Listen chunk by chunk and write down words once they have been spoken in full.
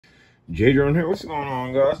J Drone here. What's going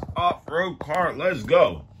on, guys? Off-road car, let's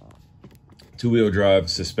go. Two-wheel drive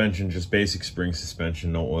suspension, just basic spring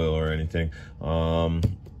suspension, no oil or anything.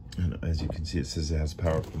 And as you can see, it says it has a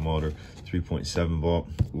powerful motor, 3.7 volt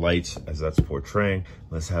lights, as that's portraying.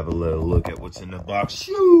 Let's have a little look at what's in the box.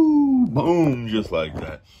 Shoo! Boom! Just like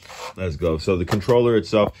that. Let's go. So the controller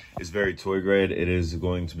itself is very toy grade. It is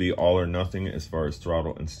going to be all or nothing as far as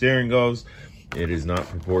throttle and steering goes. It is not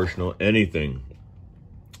proportional anything.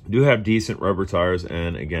 Do have decent rubber tires,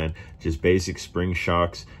 and again, just basic spring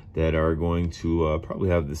shocks that are going to probably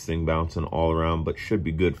have this thing bouncing all around, but should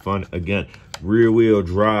be good fun. Again, rear wheel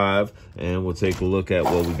drive, and we'll take a look at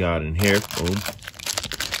what we got in here. Boom.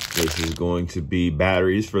 This is going to be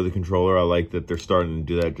batteries for the controller. I like that they're starting to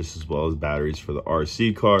do that, just as well as batteries for the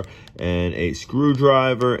RC car, and a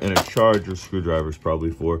screwdriver and a charger. Screwdriver is probably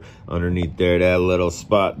for underneath there, that little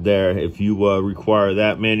spot there. If you require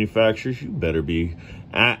that, manufacturers, you better be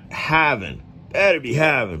having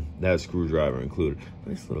that screwdriver included.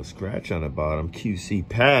 Nice little scratch on the bottom, QC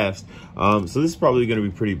passed. So this is probably going to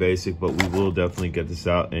be pretty basic, but we will definitely get this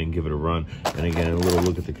out and give it a run. And again, a little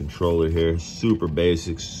look at the controller here. Super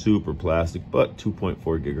basic, super plastic, but 2.4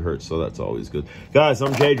 gigahertz, so that's always good. Guys,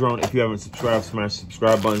 I'm J Drone. If you haven't subscribed, smash the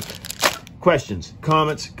subscribe button. Questions,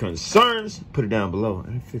 comments, concerns, put it down below.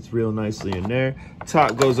 And it fits real nicely in there.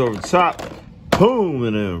 Top goes over the top. Boom,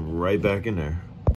 and then right back in there.